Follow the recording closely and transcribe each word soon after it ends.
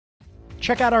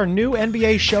check out our new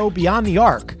NBA show, Beyond the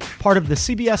Arc, part of the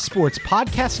CBS Sports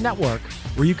Podcast Network,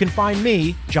 where you can find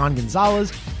me, John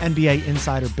Gonzalez, NBA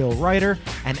insider Bill Ryder,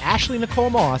 and Ashley Nicole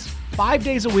Moss 5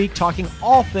 days a week talking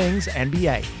all things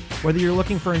NBA. Whether you're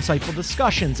looking for insightful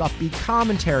discussions, upbeat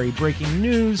commentary, breaking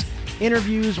news,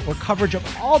 interviews, or coverage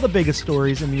of all the biggest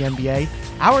stories in the NBA,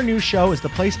 our new show is the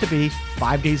place to be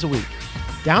 5 days a week.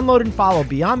 Download and follow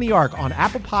Beyond the Arc on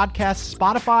Apple Podcasts,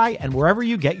 Spotify, and wherever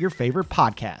you get your favorite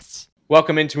podcasts.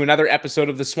 Welcome into another episode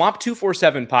of the Swamp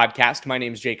 247 podcast. My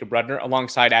name is Jacob Rudner,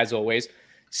 alongside, as always,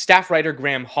 staff writer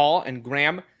Graham Hall. And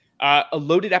Graham, a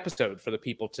loaded episode for the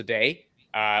people today.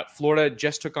 Florida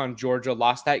just took on Georgia,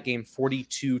 lost that game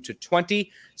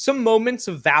 42-20. Some moments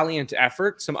of valiant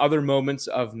effort, some other moments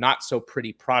of not so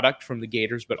pretty product from the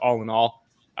Gators, but all in all,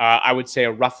 I would say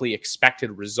a roughly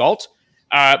expected result.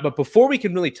 But before we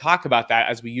can really talk about that,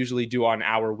 as we usually do on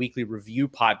our weekly review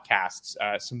podcasts,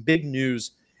 some big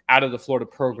news out of the Florida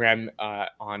program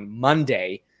on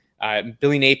Monday.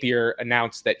 Billy Napier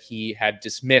announced that he had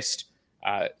dismissed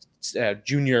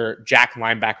junior Jack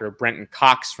linebacker Brenton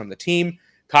Cox from the team.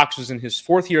 Cox was in his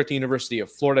fourth year at the University of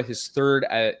Florida, his third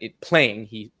playing.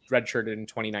 He redshirted in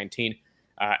 2019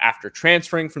 after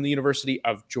transferring from the University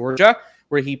of Georgia,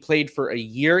 where he played for a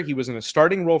year. He was in a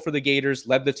starting role for the Gators,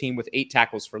 led the team with 8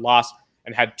 tackles for loss,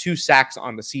 and had 2 sacks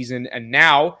on the season. And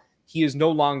now he is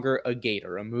no longer a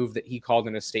Gator, a move that he called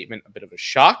in a statement a bit of a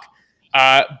shock.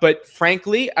 But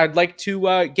frankly, I'd like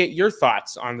to get your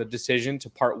thoughts on the decision to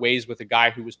part ways with a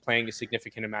guy who was playing a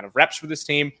significant amount of reps for this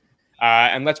team.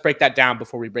 And let's break that down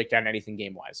before we break down anything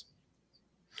game-wise.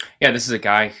 Yeah, this is a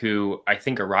guy who I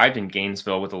think arrived in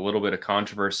Gainesville with a little bit of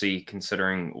controversy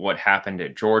considering what happened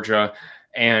at Georgia.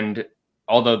 And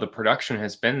although the production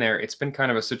has been there, it's been kind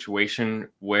of a situation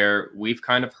where we've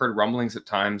kind of heard rumblings at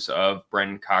times of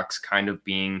Brenton Cox kind of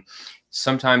being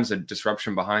sometimes a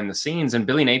disruption behind the scenes. And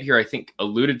Billy Napier, I think,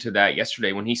 alluded to that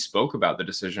yesterday when he spoke about the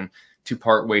decision to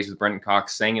part ways with Brenton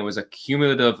Cox, saying it was a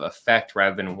cumulative effect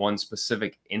rather than one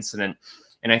specific incident.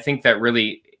 And I think that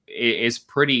really is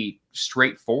pretty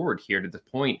straightforward here to the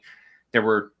point. There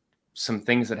were some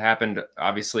things that happened,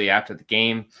 obviously, after the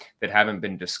game that haven't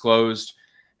been disclosed.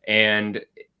 And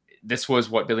this was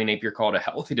what Billy Napier called a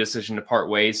healthy decision to part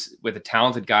ways with a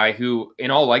talented guy who, in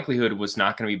all likelihood, was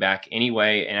not going to be back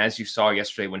anyway. And as you saw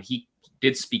yesterday, when he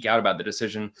did speak out about the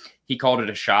decision, he called it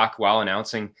a shock while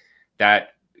announcing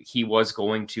that he was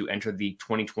going to enter the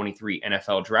 2023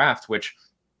 NFL draft, which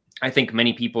I think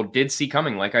many people did see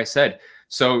coming, like I said.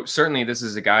 So certainly this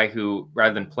is a guy who,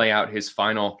 rather than play out his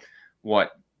final,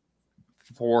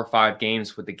 4 or 5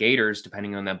 games with the Gators,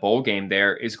 depending on that bowl game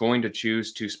there, is going to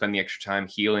choose to spend the extra time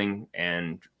healing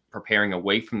and preparing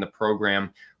away from the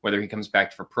program. Whether he comes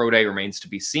back for pro day remains to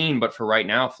be seen. But for right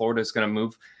now, Florida is going to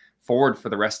move forward for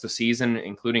the rest of the season,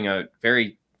 including a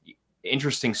very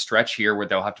interesting stretch here where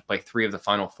they'll have to play 3 of the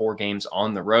final 4 games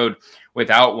on the road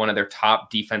without one of their top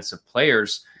defensive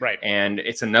players. Right. And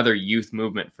it's another youth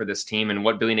movement for this team. And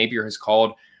what Billy Napier has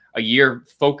called a year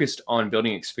focused on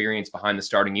building experience behind the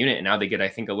starting unit. And now they get, I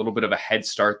think, a little bit of a head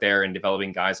start there in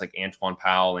developing guys like Antoine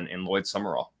Powell and Lloyd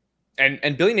Summerall.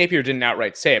 And Billy Napier didn't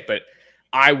outright say it, but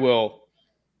I will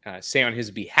say on his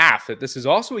behalf that this is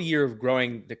also a year of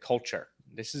growing the culture.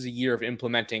 This is a year of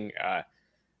implementing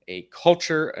a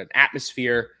culture, an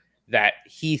atmosphere that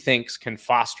he thinks can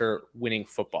foster winning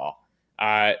football.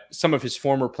 Some of his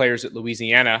former players at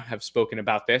Louisiana have spoken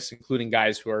about this, including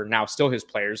guys who are now still his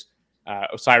players,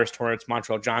 Osiris Torrance,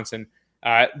 Montrell Johnson.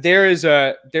 There is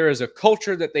a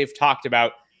culture that they've talked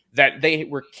about that they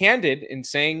were candid in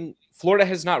saying Florida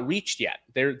has not reached yet.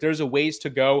 There's a ways to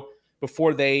go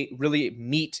before they really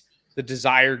meet the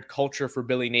desired culture for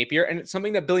Billy Napier. And it's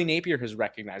something that Billy Napier has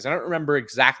recognized. I don't remember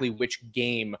exactly which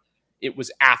game it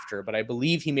was after, but I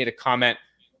believe he made a comment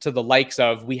to the likes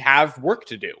of, we have work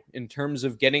to do in terms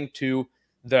of getting to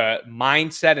the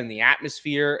mindset and the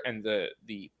atmosphere and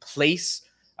the place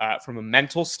from a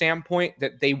mental standpoint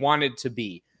that they wanted to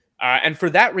be. And for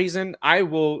that reason, I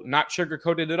will not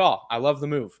sugarcoat it at all. I love the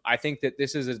move. I think that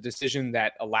this is a decision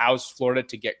that allows Florida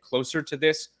to get closer to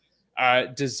this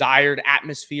desired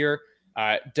atmosphere.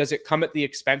 Does it come at the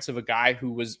expense of a guy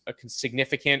who was a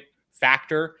significant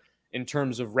factor in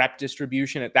terms of rep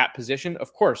distribution at that position?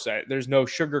 Of course, there's no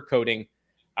sugarcoating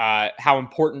how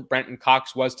important Brenton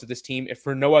Cox was to this team, if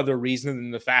for no other reason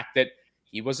than the fact that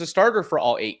he was a starter for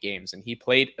all 8 games and he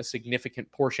played a significant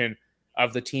portion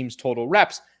of the team's total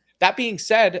reps. That being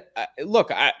said,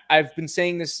 look, I've been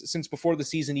saying this since before the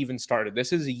season even started.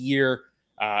 This is a year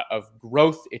of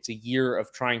growth. It's a year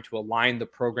of trying to align the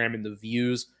program and the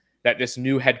views that this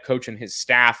new head coach and his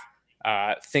staff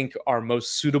think are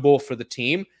most suitable for the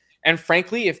team. And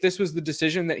frankly, if this was the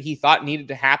decision that he thought needed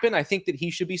to happen, I think that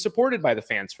he should be supported by the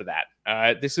fans for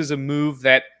that. This is a move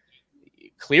that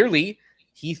clearly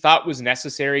he thought was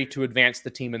necessary to advance the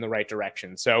team in the right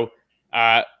direction. So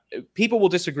people will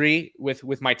disagree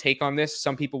with my take on this.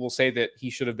 Some people will say that he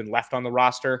should have been left on the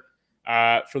roster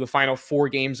for the final 4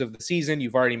 games of the season.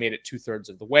 You've already made it 2/3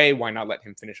 of the way. Why not let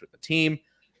him finish with the team?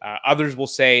 Others will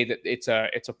say that it's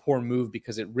a poor move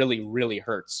because it really, really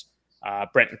hurts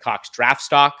Brenton Cox draft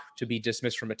stock. To be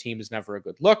dismissed from a team is never a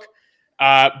good look.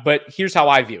 But here's how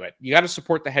I view it. You got to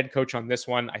support the head coach on this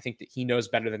one. I think that he knows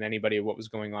better than anybody what was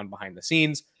going on behind the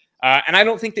scenes. And I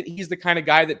don't think that he's the kind of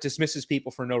guy that dismisses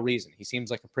people for no reason. He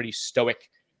seems like a pretty stoic,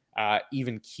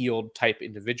 even-keeled type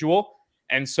individual.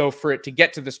 And so for it to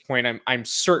get to this point, I'm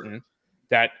certain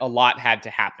that a lot had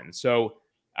to happen. So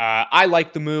I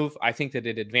like the move. I think that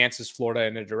it advances Florida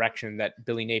in a direction that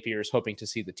Billy Napier is hoping to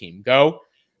see the team go.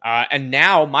 And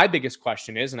now my biggest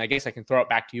question is, and I guess I can throw it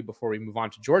back to you before we move on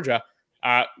to Georgia,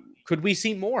 could we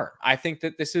see more? I think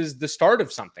that this is the start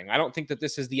of something. I don't think that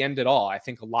this is the end at all. I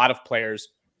think a lot of players,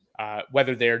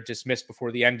 whether they're dismissed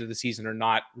before the end of the season or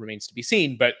not, remains to be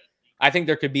seen. But I think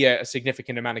there could be a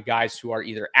significant amount of guys who are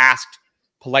either asked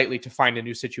politely to find a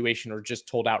new situation or just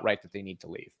told outright that they need to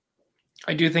leave.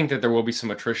 I do think that there will be some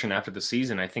attrition after the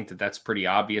season. I think that that's pretty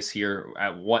obvious here.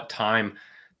 At what time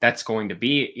that's going to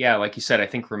be, yeah, like you said, I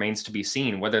think remains to be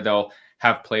seen whether they'll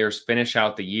have players finish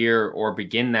out the year or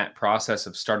begin that process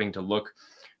of starting to look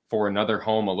for another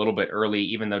home a little bit early,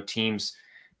 even though teams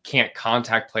can't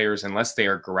contact players unless they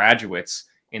are graduates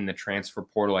in the transfer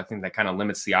portal. I think that kind of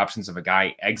limits the options of a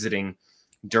guy exiting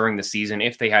during the season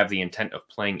if they have the intent of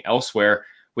playing elsewhere.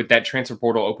 With that transfer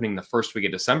portal opening the first week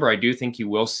of December, I do think you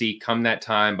will see come that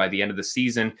time by the end of the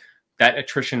season, that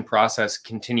attrition process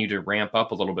continue to ramp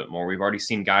up a little bit more. We've already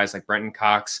seen guys like Brenton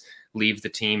Cox leave the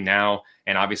team now,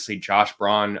 and obviously Josh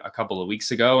Braun a couple of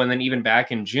weeks ago. And then even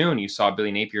back in June, you saw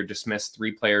Billy Napier dismiss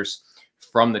 3 players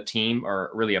from the team,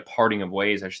 or really a parting of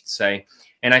ways, I should say.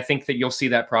 And I think that you'll see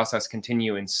that process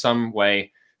continue in some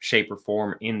way, shape, or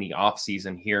form in the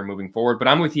offseason here moving forward. But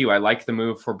I'm with you. I like the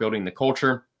move for building the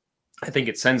culture. I think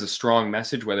it sends a strong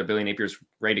message, whether Billy Napier's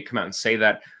ready to come out and say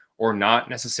that or not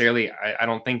necessarily. I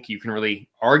don't think you can really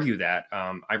argue that.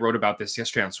 I wrote about this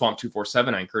yesterday on Swamp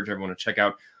 247. I encourage everyone to check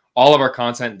out all of our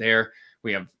content there.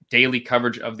 We have daily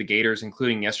coverage of the Gators,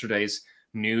 including yesterday's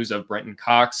news of Brenton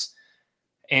Cox.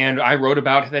 And I wrote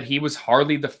about that he was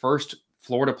hardly the first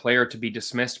Florida player to be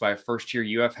dismissed by a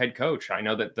first-year UF head coach. I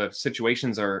know that the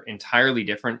situations are entirely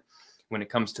different when it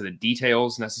comes to the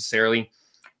details necessarily,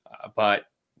 but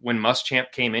when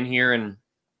Muschamp came in here and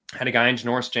had a guy in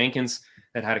Janoris Jenkins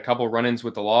that had a couple run-ins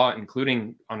with the law,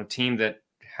 including on a team that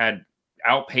had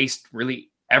outpaced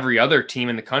really every other team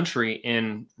in the country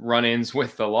in run-ins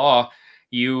with the law,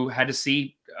 you had to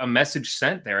see a message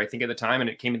sent there, I think, at the time, and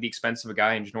it came at the expense of a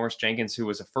guy in Janoris Jenkins who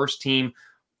was a first-team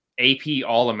AP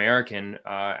All-American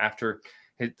after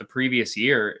the previous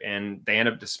year, and they end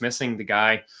up dismissing the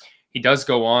guy. He does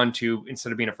go on to,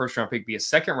 instead of being a first-round pick, be a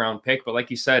second-round pick, but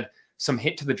like you said, some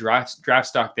hit to the draft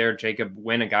stock there, Jacob,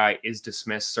 when a guy is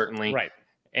dismissed, certainly. Right.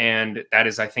 And that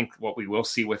is, I think, what we will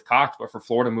see with Cox. But for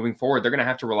Florida moving forward, they're going to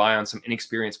have to rely on some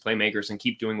inexperienced playmakers and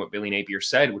keep doing what Billy Napier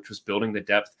said, which was building the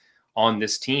depth on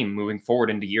this team moving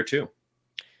forward into year 2.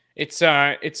 It's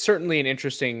certainly an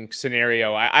interesting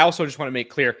scenario. I also just want to make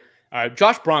clear,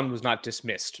 Josh Braun was not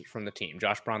dismissed from the team.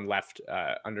 Josh Braun left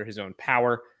under his own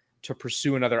power to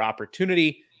pursue another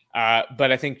opportunity.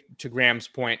 But I think to Graham's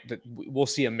point that we'll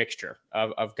see a mixture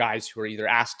of guys who are either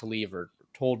asked to leave or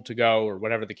told to go or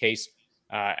whatever the case.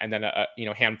 And then a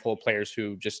handful of players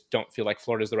who just don't feel like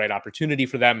Florida is the right opportunity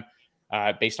for them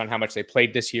based on how much they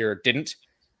played this year or didn't.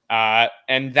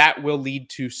 And that will lead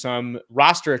to some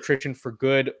roster attrition for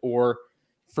good or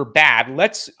for bad.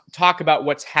 Let's talk about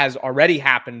what has already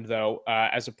happened, though,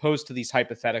 as opposed to these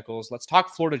hypotheticals. Let's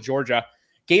talk Florida, Georgia.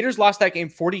 Gators lost that game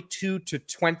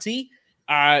 42-20.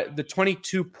 The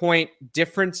 22-point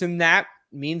difference in that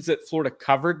means that Florida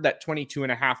covered that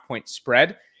 22.5-point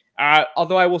spread.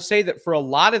 Although I will say that for a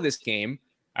lot of this game,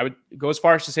 I would go as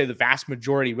far as to say the vast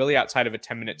majority, really outside of a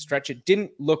 10-minute stretch, it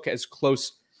didn't look as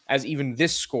close as even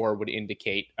this score would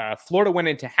indicate. Florida went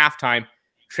into halftime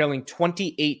trailing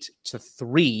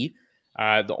 28-3.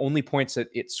 The only points that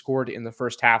it scored in the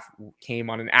first half came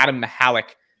on an Adam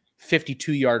Mihalik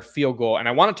 52-yard field goal. And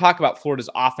I want to talk about Florida's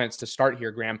offense to start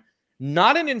here, Graham.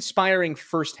 Not an inspiring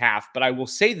first half, but I will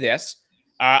say this.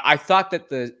 I thought that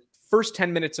the first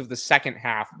 10 minutes of the second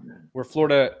half, where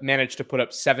Florida managed to put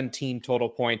up 17 total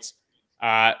points,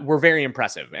 were very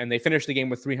impressive. And they finished the game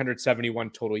with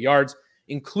 371 total yards,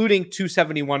 including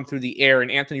 271 through the air.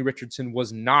 And Anthony Richardson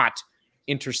was not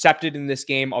intercepted in this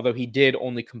game, although he did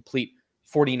only complete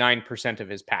 49% of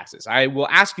his passes. I will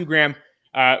ask you, Graham,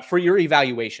 for your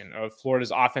evaluation of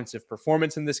Florida's offensive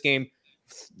performance in this game.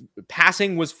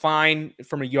 Passing was fine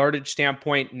from a yardage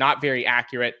standpoint, not very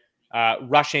accurate.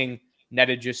 Rushing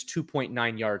netted just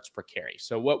 2.9 yards per carry.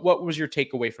 So what was your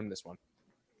takeaway from this one?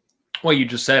 Well, you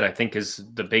just said, I think, is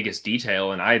the biggest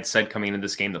detail. And I had said coming into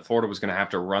this game that Florida was going to have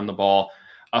to run the ball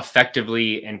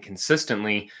effectively and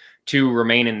consistently to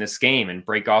remain in this game and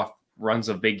break off runs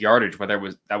of big yardage, whether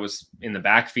that was in the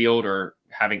backfield or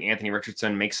having Anthony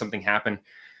Richardson make something happen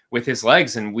with his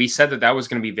legs. And we said that was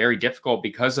going to be very difficult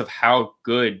because of how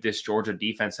good this Georgia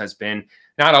defense has been,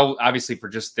 not obviously for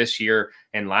just this year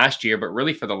and last year, but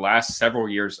really for the last several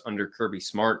years under Kirby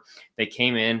Smart. They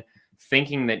came in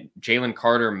thinking that Jalen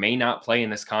Carter may not play in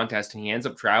this contest, and he ends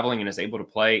up traveling and is able to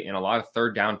play in a lot of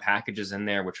third down packages in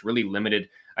there, which really limited,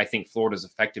 I think, Florida's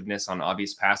effectiveness on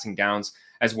obvious passing downs,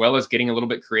 as well as getting a little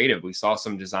bit creative. We saw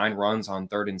some design runs on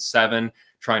 3rd and 7,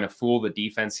 trying to fool the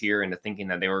defense here into thinking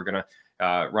that they were going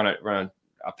to run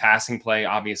a passing play,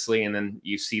 obviously, and then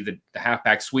you see the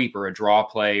halfback sweep or a draw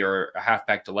play or a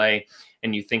halfback delay,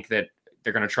 and you think that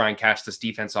they're going to try and catch this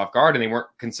defense off guard, and they weren't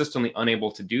consistently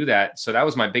unable to do that. So that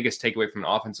was my biggest takeaway from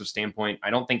an offensive standpoint. I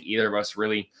don't think either of us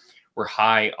really were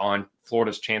high on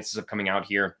Florida's chances of coming out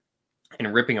here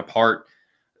and ripping apart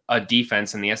a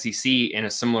defense in the SEC in a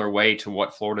similar way to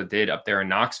what Florida did up there in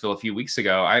Knoxville a few weeks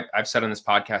ago. I've said on this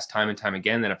podcast time and time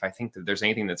again that if I think that there's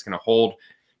anything that's going to hold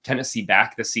Tennessee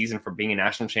back this season from being a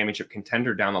national championship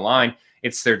contender down the line,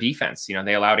 it's their defense. You know,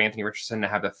 they allowed Anthony Richardson to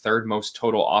have the 3rd most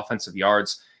total offensive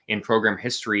yards in program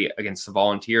history against the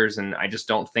Volunteers. And I just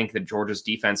don't think that Georgia's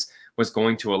defense was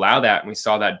going to allow that. And we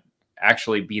saw that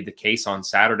actually be the case on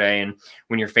Saturday. And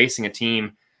when you're facing a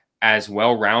team as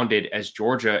well-rounded as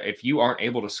Georgia, if you aren't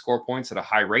able to score points at a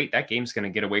high rate, that game's going to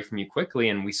get away from you quickly.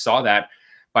 And we saw that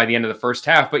by the end of the first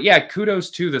half. But yeah,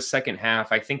 kudos to the second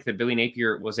half. I think that Billy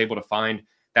Napier was able to find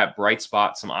that bright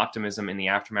spot, some optimism in the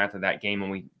aftermath of that game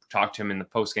when we talked to him in the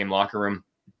post-game locker room.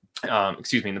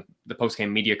 The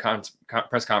post-game media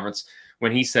press conference,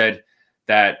 when he said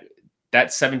that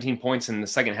 17 points in the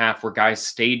second half where guys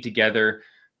stayed together,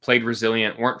 played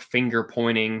resilient, weren't finger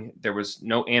pointing. There was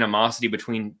no animosity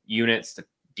between units. The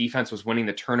defense was winning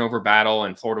the turnover battle,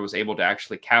 and Florida was able to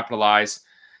actually capitalize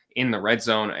in the red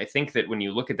zone. I think that when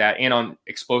you look at that, and on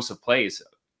explosive plays,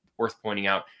 worth pointing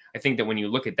out, I think that when you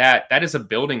look at that, that is a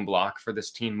building block for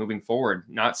this team moving forward,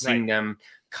 not seeing them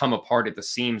come apart at the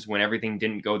seams when everything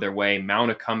didn't go their way,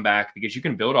 mount a comeback, because you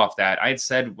can build off that. I had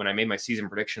said when I made my season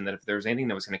prediction that if there was anything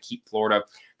that was going to keep Florida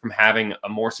from having a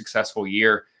more successful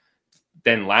year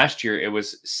than last year, it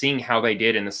was seeing how they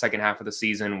did in the second half of the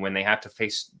season when they have to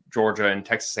face Georgia and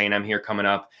Texas A&M here coming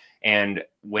up, and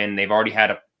when they've already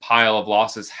had a pile of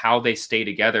losses, how they stay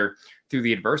together through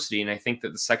the adversity. And I think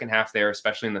that the second half there,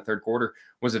 especially in the third quarter,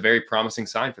 was a very promising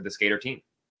sign for this Gator team.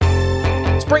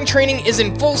 Spring training is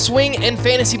in full swing and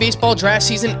fantasy baseball draft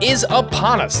season is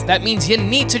upon us. That means you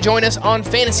need to join us on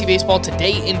Fantasy Baseball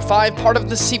Today in 5, part of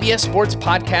the CBS Sports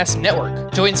Podcast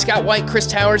Network. Join Scott White, Chris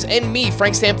Towers, and me,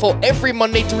 Frank Stampfl, every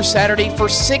Monday through Saturday for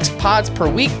 6 pods per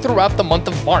week throughout the month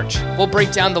of March. We'll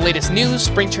break down the latest news,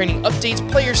 spring training updates,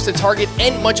 players to target,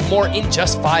 and much more in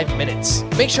just 5 minutes.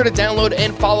 Make sure to download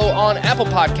and follow on Apple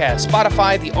Podcasts,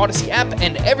 Spotify, the Odyssey app,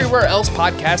 and everywhere else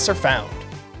podcasts are found.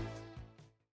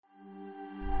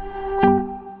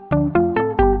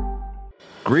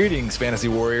 Greetings, Fantasy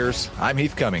Warriors. I'm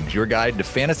Heath Cummings, your guide to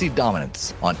fantasy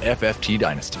dominance on FFT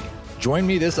Dynasty. Join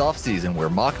me this offseason where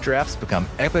mock drafts become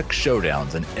epic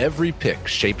showdowns and every pick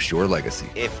shapes your legacy.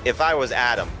 If I was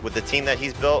Adam, with the team that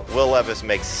he's built, Will Levis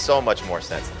makes so much more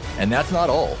sense. And that's not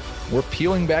all. We're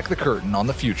peeling back the curtain on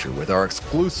the future with our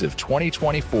exclusive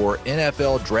 2024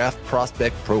 NFL Draft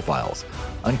Prospect Profiles.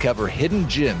 Uncover hidden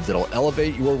gems that'll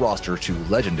elevate your roster to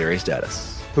legendary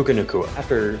status. Puka Nacua.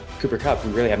 After Cooper Kupp,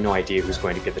 we really have no idea who's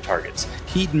going to get the targets.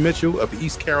 Keaton Mitchell of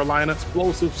East Carolina,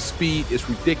 explosive speed is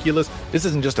ridiculous. This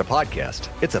isn't just a podcast,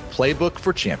 it's a playbook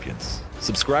for champions.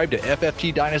 Subscribe to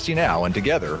FFT Dynasty now, and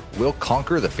together, we'll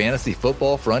conquer the fantasy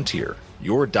football frontier.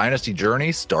 Your dynasty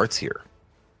journey starts here.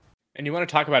 And you want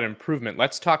to talk about improvement,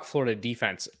 let's talk Florida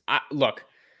defense. Look,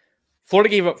 Florida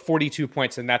gave up 42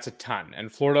 points, and that's a ton.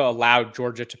 And Florida allowed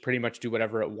Georgia to pretty much do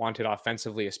whatever it wanted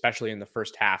offensively, especially in the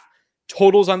first half.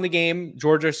 Totals on the game,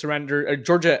 Georgia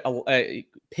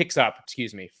picks up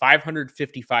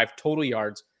 555 total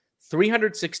yards,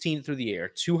 316 through the air,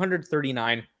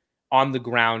 239 on the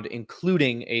ground,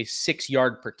 including a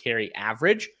 6-yard per carry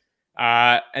average.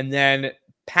 And then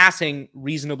passing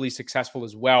reasonably successful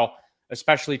as well,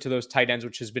 especially to those tight ends,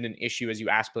 which has been an issue, as you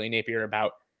asked Billy Napier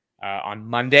about on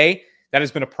Monday. That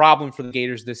has been a problem for the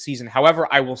Gators this season. However,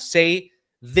 I will say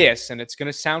this, and it's going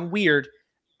to sound weird.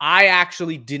 I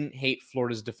actually didn't hate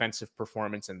Florida's defensive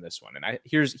performance in this one. And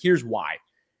here's why.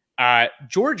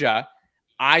 Georgia,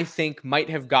 I think, might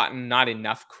have gotten not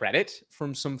enough credit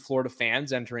from some Florida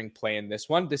fans entering play in this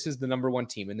one. This is the number one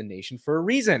team in the nation for a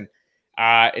reason.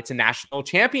 It's a national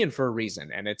champion for a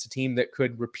reason, and it's a team that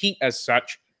could repeat as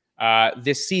such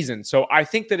this season. So I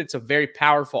think that it's a very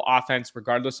powerful offense,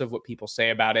 regardless of what people say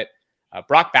about it.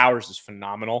 Brock Bowers is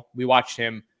phenomenal. We watched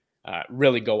him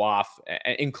really go off,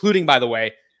 including, by the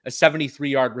way, a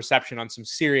 73-yard reception on some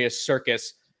serious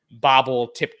circus, bobble,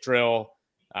 tip drill,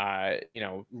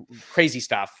 crazy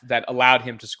stuff that allowed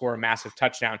him to score a massive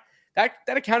touchdown. That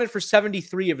accounted for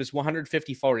 73 of his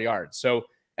 154 yards. So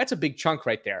that's a big chunk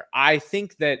right there. I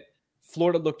think that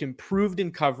Florida looked improved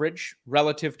in coverage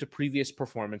relative to previous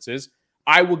performances.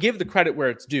 I will give the credit where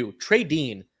it's due. Trey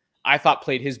Dean, I thought,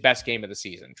 played his best game of the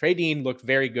season. Trey Dean looked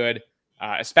very good,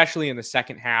 especially in the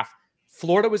second half.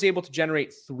 Florida was able to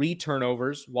generate 3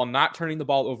 turnovers while not turning the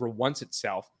ball over once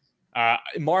itself.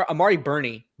 Amari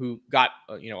Burney, who got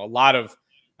a lot of,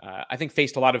 I think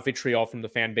faced a lot of vitriol from the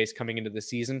fan base coming into the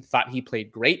season, thought he played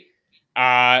great.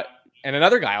 And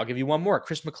another guy, I'll give you one more,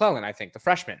 Chris McClellan, I think, the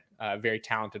freshman, very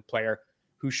talented player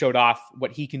who showed off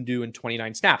what he can do in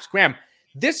 29 snaps. Graham,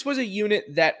 this was a unit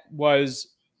that was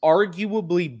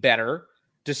arguably better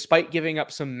despite giving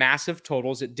up some massive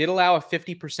totals. It did allow a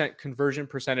 50% conversion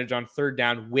percentage on third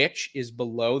down, which is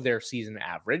below their season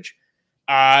average.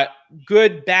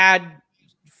 Good, bad,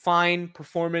 fine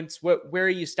performance. Where are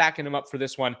you stacking them up for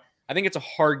this one? I think it's a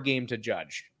hard game to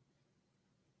judge.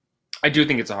 I do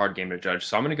think it's a hard game to judge.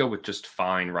 So I'm going to go with just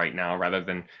fine right now rather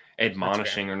than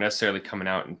admonishing or necessarily coming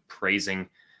out and praising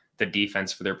the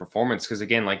defense for their performance. Because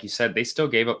again, like you said, they still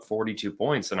gave up 42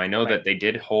 points. And I know that they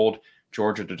did hold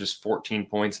Georgia to just 14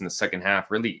 points in the second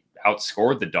half, really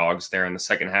outscored the Dogs there in the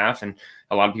second half. And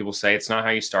a lot of people say it's not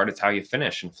how you start, it's how you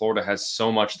finish. And Florida has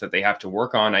so much that they have to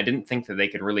work on. I didn't think that they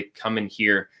could really come in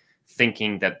here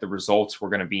thinking that the results were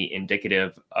going to be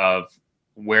indicative of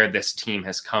where this team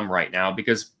has come right now,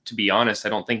 because to be honest, I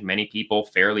don't think many people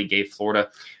fairly gave Florida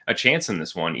a chance in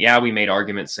this one. Yeah, we made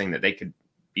arguments saying that they could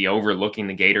be overlooking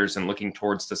the Gators and looking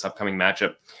towards this upcoming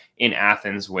matchup in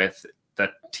Athens with the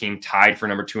team tied for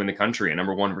number 2 in the country, a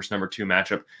number 1 versus number 2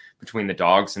 matchup between the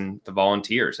Dogs and the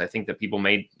Volunteers. I think that people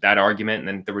made that argument. And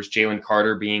then there was Jalen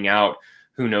Carter being out.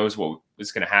 Who knows what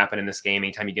was going to happen in this game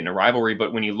anytime you get in a rivalry.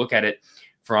 But when you look at it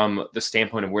from the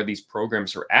standpoint of where these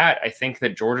programs are at, I think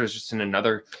that Georgia is just in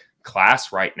another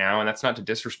class right now. And that's not to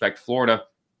disrespect Florida.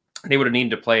 They would have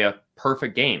needed to play a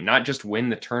perfect game, not just win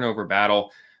the turnover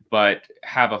battle, but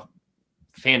have a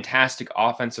fantastic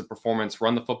offensive performance,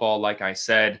 run the football, like I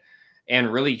said,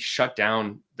 and really shut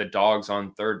down the Dogs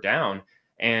on third down.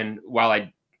 And while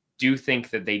I do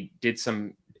think that they did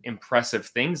some impressive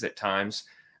things at times,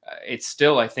 it's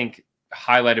still, I think,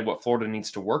 highlighted what Florida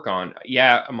needs to work on.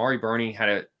 Yeah, Amari Burney had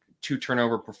a 2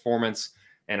 turnover performance,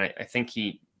 and I think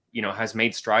he, has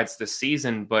made strides this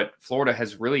season, but Florida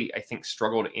has really, I think,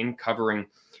 struggled in covering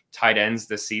tight ends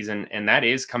this season, and that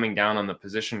is coming down on the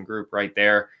position group right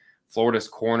there. Florida's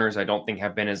corners, I don't think,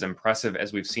 have been as impressive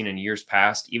as we've seen in years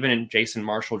past, even in Jason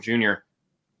Marshall Jr.,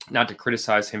 not to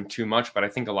criticize him too much, but I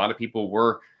think a lot of people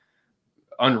were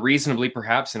unreasonably,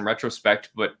 perhaps in retrospect,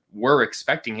 but were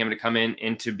expecting him to come in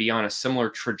and to be on a similar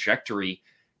trajectory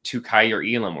to Kaiir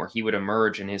Elam, where he would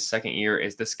emerge in his second year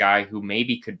as this guy who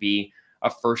maybe could be a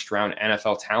first-round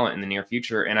NFL talent in the near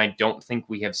future. And I don't think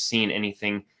we have seen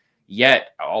anything yet,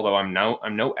 although I'm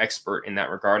no expert in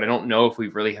that regard. I don't know if we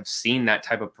really have seen that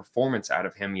type of performance out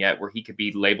of him yet, where he could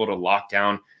be labeled a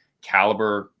lockdown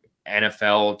caliber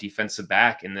NFL defensive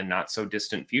back in the not so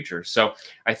distant future. So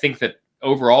I think that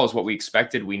overall is what we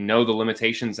expected. We know the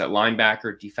limitations at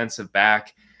linebacker, defensive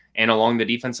back, and along the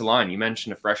defensive line. You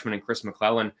mentioned a freshman in Chris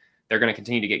McClellan. They're going to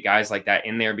continue to get guys like that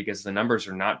in there because the numbers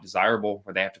are not desirable,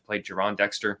 where they have to play Jaron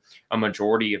Dexter a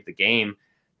majority of the game.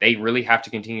 They really have to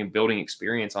continue building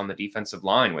experience on the defensive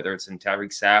line, whether it's in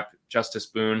Tyreek Sapp, Justice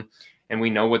Boone, and we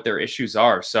know what their issues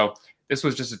are. So this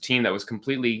was just a team that was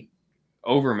completely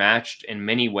overmatched in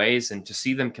many ways, and to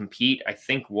see them compete, I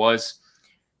think, was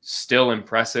still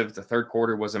impressive. The third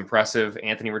quarter was impressive.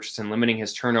 Anthony Richardson limiting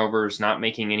his turnovers, not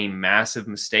making any massive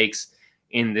mistakes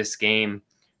in this game.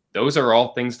 Those are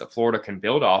all things that Florida can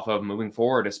build off of moving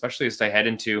forward, especially as they head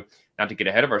into, not to get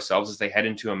ahead of ourselves, as they head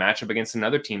into a matchup against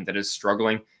another team that is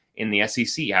struggling in the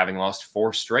SEC, having lost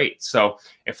 4 straight. So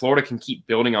if Florida can keep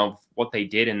building on what they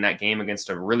did in that game against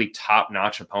a really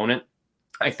top-notch opponent,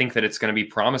 I think that it's going to be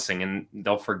promising, and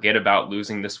they'll forget about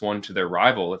losing this one to their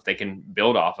rival if they can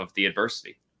build off of the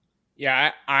adversity.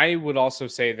 Yeah, I would also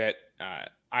say that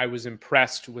I was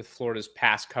impressed with Florida's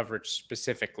pass coverage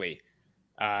specifically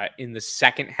in the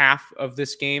second half of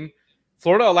this game.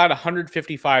 Florida allowed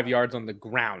 155 yards on the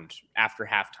ground after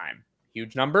halftime.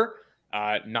 Huge number,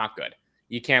 not good.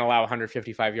 You can't allow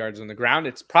 155 yards on the ground.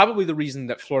 It's probably the reason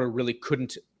that Florida really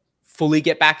couldn't fully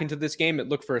get back into this game. It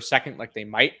looked for a second like they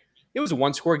might. It was a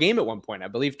one-score game at one point, I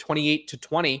believe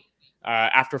 28-20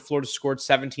 after Florida scored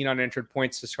 17 unanswered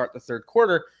points to start the third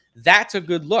quarter. That's a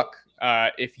good look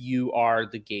if you are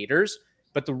the Gators.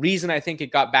 But the reason I think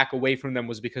it got back away from them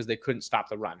was because they couldn't stop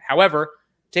the run. However,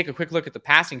 take a quick look at the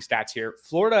passing stats here.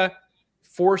 Florida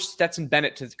forced Stetson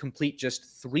Bennett to complete just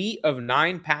 3 of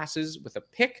 9 passes with a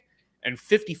pick and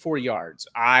 54 yards.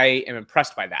 I am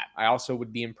impressed by that. I also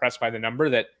would be impressed by the number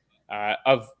that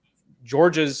of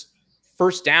Georgia's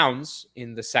first downs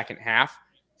in the second half,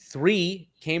 3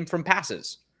 came from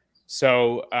passes.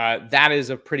 So that is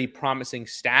a pretty promising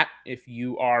stat if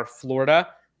you are Florida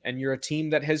and you're a team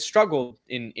that has struggled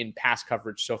in pass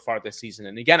coverage so far this season.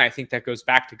 And again, I think that goes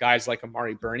back to guys like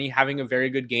Amari Burney having a very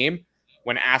good game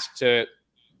when asked to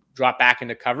drop back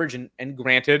into coverage. And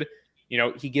granted,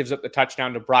 he gives up the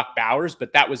touchdown to Brock Bowers,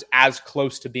 but that was as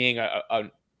close to being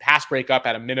a pass breakup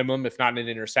at a minimum, if not an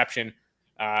interception.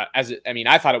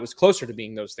 I thought it was closer to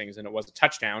being those things than it was a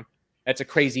touchdown. That's a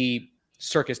crazy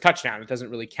circus touchdown. It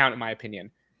doesn't really count in my opinion.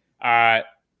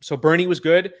 So Burney was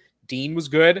good. Dean was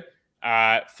good.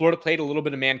 Florida played a little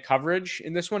bit of man coverage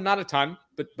in this one, not a ton,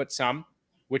 but some,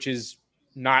 which is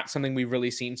not something we've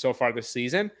really seen so far this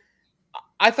season.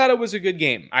 I thought it was a good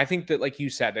game. I think that, like you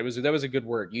said, that was a good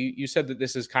word. You said that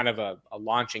this is kind of a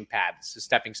launching pad. This is a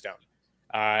stepping stone.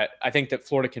 I think that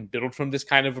Florida can build from this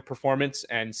kind of a performance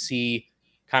and see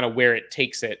kind of where it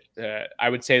takes it. I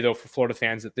would say, though, for Florida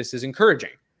fans, that this is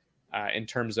encouraging in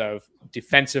terms of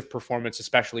defensive performance,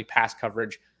 especially pass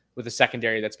coverage with a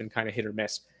secondary that's been kind of hit or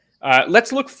miss.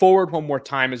 Let's look forward one more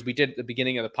time, as we did at the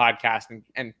beginning of the podcast,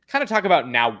 and kind of talk about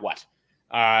now what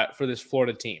for this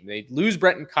Florida team. They lose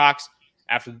Brenton Cox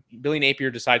after Billy Napier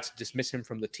decides to dismiss him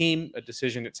from the team, a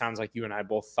decision it sounds like you and I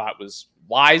both thought was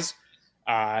wise.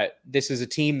 This is a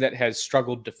team that has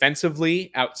struggled defensively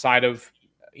outside of,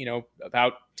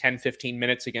 about 10, 15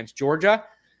 minutes against Georgia.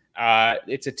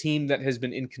 It's a team that has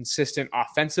been inconsistent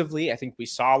offensively. I think we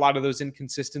saw a lot of those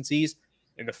inconsistencies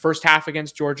in the first half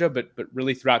against Georgia, but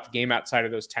really throughout the game outside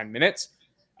of those 10 minutes.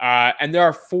 And there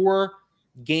are 4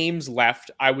 games left.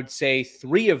 I would say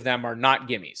 3 of them are not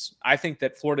gimmies. I think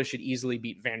that Florida should easily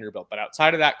beat Vanderbilt, but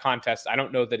outside of that contest, I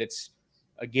don't know that it's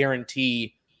a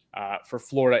guarantee for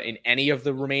Florida in any of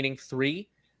the remaining 3.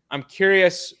 I'm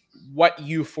curious what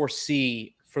you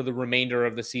foresee for the remainder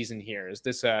of the season here. Is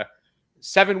this a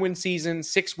 7-win season,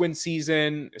 6-win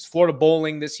season? Is Florida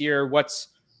bowling this year?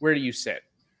 Where do you sit?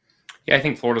 Yeah, I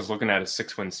think Florida's looking at a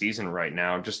 6-win season right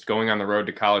now. Just going on the road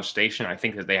to College Station, I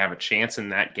think that they have a chance in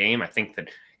that game. I think that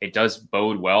it does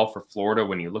bode well for Florida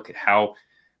when you look at how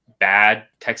bad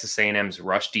Texas A&M's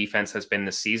rush defense has been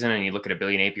this season, and you look at a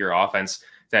Billy Napier offense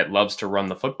that loves to run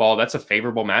the football. That's a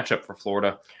favorable matchup for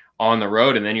Florida on the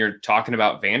road. And then you're talking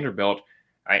about Vanderbilt.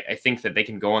 I think that they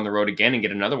can go on the road again and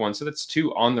get another one. So that's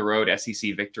 2 on-the-road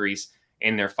SEC victories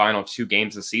in their final 2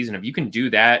 games of the season. If you can do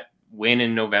that, win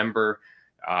in November,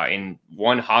 in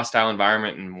one hostile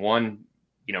environment and one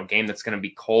game that's going to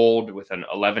be cold with an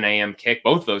 11 a.m. kick.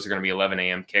 Both of those are going to be 11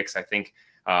 a.m. kicks, I think,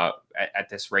 at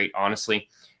this rate, honestly.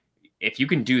 If you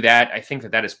can do that, I think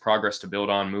that is progress to build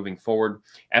on moving forward.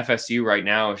 FSU right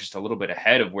now is just a little bit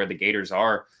ahead of where the Gators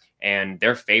are, and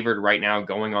they're favored right now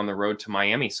going on the road to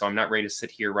Miami. So I'm not ready to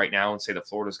sit here right now and say that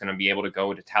Florida's going to be able to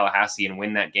go to Tallahassee and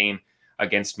win that game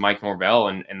against Mike Norvell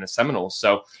and the Seminoles.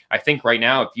 So I think right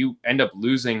now, if you end up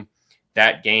losing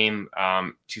that game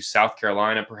to South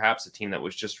Carolina, perhaps a team that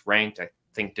was just ranked, I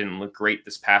think didn't look great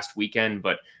this past weekend,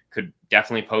 but could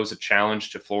definitely pose a challenge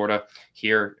to Florida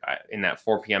here in that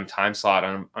 4 p.m. time slot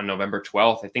on November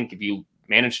 12th. I think if you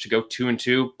manage to go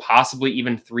 2-2, possibly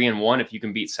even 3-1, if you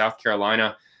can beat South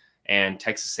Carolina and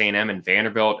Texas A&M and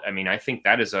Vanderbilt, I think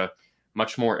that is a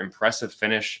much more impressive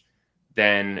finish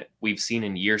than we've seen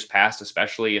in years past,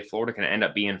 especially if Florida can end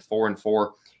up being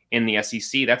 4-4 in the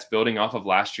SEC. That's building off of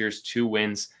last year's 2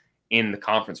 wins in the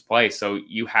conference play. So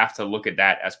you have to look at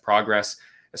that as progress,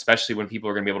 especially when people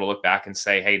are going to be able to look back and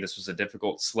say, hey, this was a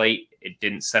difficult slate. It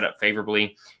didn't set up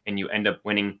favorably, and you end up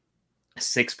winning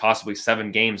 6, possibly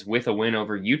 7 games with a win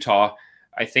over Utah.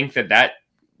 I think that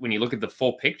when you look at the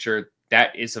full picture,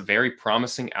 that is a very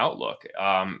promising outlook.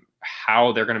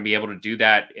 How they're going to be able to do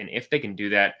that, and if they can do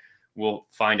that, we'll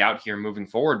find out here moving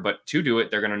forward. But to do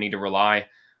it, they're going to need to rely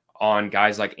on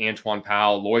guys like Antoine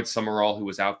Powell, Lloyd Summerall, who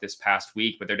was out this past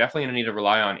week, but they're definitely going to need to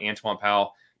rely on Antoine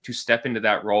Powell, to step into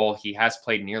that role. He has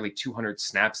played nearly 200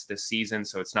 snaps this season,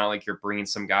 so it's not like you're bringing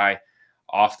some guy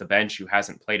off the bench who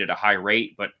hasn't played at a high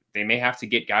rate, but they may have to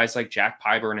get guys like Jack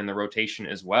Pyburn in the rotation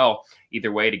as well.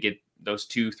 Either way, to get those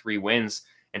 2-3 wins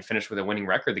and finish with a winning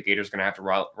record, the Gators are going to have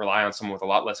to rely on someone with a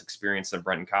lot less experience than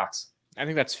Brenton Cox. I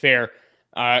think that's fair.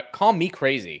 Call me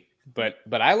crazy, but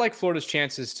I like Florida's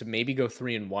chances to maybe go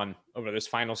 3-1 over this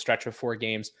final stretch of 4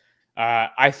 games.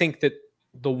 I think that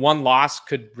the one loss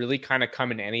could really kind of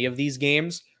come in any of these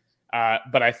games.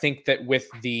 But I think that with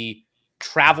the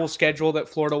travel schedule that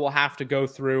Florida will have to go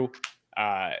through,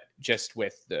 just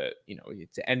with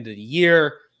it's the end of the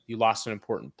year, you lost an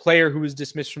important player who was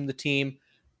dismissed from the team.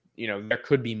 There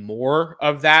could be more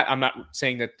of that. I'm not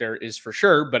saying that there is for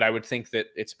sure, but I would think that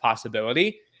it's a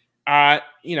possibility. I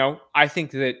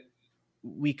think that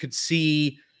we could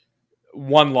see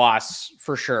one loss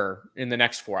for sure in the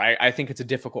next 4. I think it's a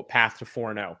difficult path to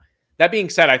 4-0. That being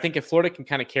said, I think if Florida can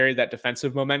kind of carry that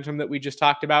defensive momentum that we just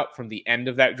talked about from the end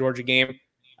of that Georgia game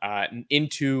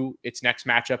into its next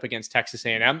matchup against Texas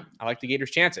A&M, I like the Gators'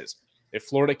 chances. If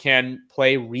Florida can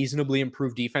play reasonably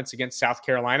improved defense against South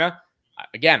Carolina,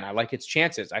 again, I like its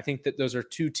chances. I think that those are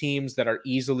 2 teams that are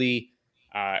easily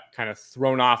kind of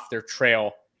thrown off their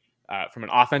trail from an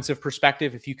offensive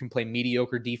perspective. If you can play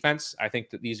mediocre defense, I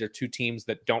think that these are 2 teams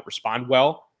that don't respond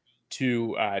well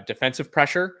to defensive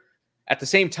pressure. At the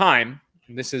same time,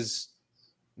 and this is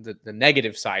the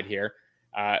negative side here,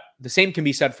 the same can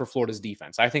be said for Florida's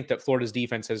defense. I think that Florida's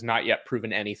defense has not yet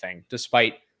proven anything,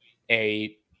 despite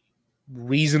a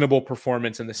reasonable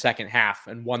performance in the second half,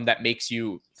 and one that makes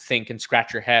you think and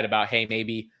scratch your head about, hey,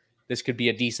 maybe this could be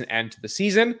a decent end to the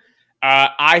season.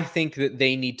 I think that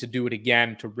they need to do it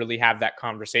again to really have that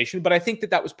conversation, but I think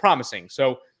that was promising.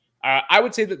 So I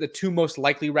would say that the 2 most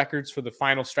likely records for the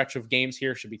final stretch of games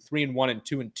here should be 3-1 and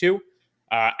 2-2.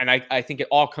 And I think it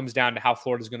all comes down to how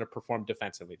Florida is going to perform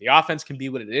defensively. The offense can be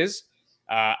what it is.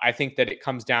 I think that it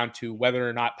comes down to whether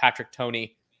or not Patrick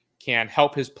Toney can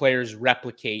help his players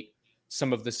replicate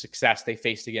some of the success they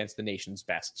faced against the nation's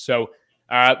best. So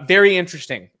very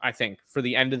interesting, I think, for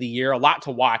the end of the year. A lot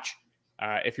to watch.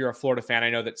 If you're a Florida fan, I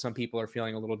know that some people are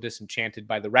feeling a little disenchanted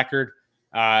by the record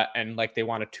and like they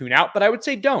want to tune out, but I would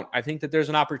say don't. I think that there's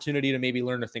an opportunity to maybe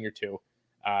learn a thing or 2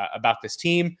 about this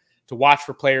team, to watch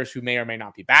for players who may or may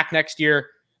not be back next year,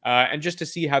 and just to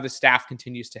see how the staff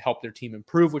continues to help their team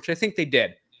improve, which I think they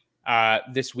did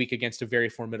this week against a very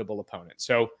formidable opponent.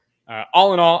 So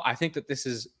all in all, I think that this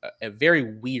is a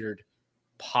very weird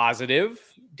positive,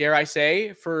 dare I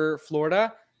say, for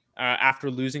Florida after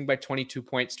losing by 22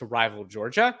 points to rival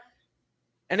Georgia.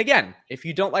 And again, if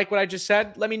you don't like what I just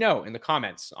said, let me know in the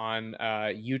comments on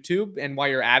YouTube. And while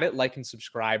you're at it, like and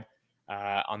subscribe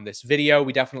on this video.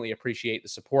 We definitely appreciate the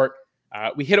support.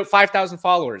 We hit up 5,000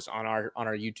 followers on our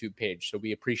YouTube page, so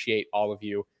we appreciate all of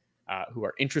you who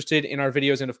are interested in our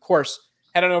videos. And of course,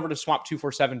 head on over to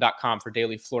swamp247.com for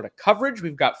daily Florida coverage.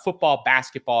 We've got football,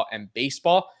 basketball, and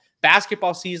baseball.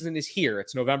 Basketball season is here.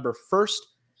 It's November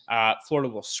 1st. Florida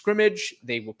will scrimmage.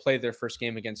 They will play their first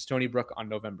game against Stony Brook on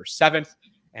November 7th.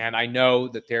 And I know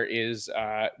that there is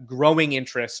growing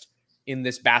interest in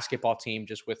this basketball team,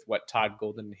 just with what Todd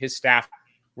Golden and his staff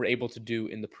were able to do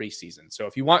in the preseason. So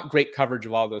if you want great coverage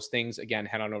of all those things, again,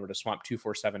 head on over to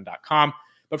swamp247.com.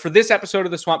 But for this episode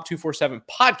of the Swamp 247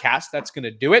 podcast, that's going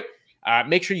to do it.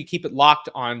 Make sure you keep it locked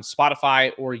on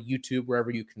Spotify or YouTube,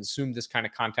 wherever you consume this kind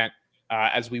of content,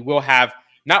 as we will have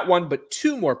not 1, but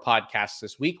 2 more podcasts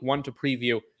this week. One to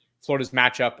preview Florida's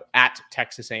matchup at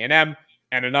Texas A&M,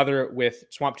 and another with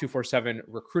Swamp 247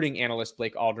 recruiting analyst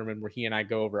Blake Alderman, where he and I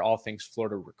go over all things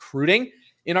Florida recruiting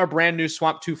in our brand new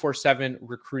Swamp 247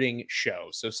 recruiting show.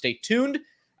 So stay tuned,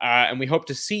 and we hope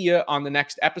to see you on the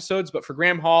next episodes. But for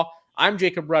Graham Hall, I'm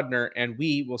Jacob Rudner, and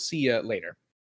we will see you later.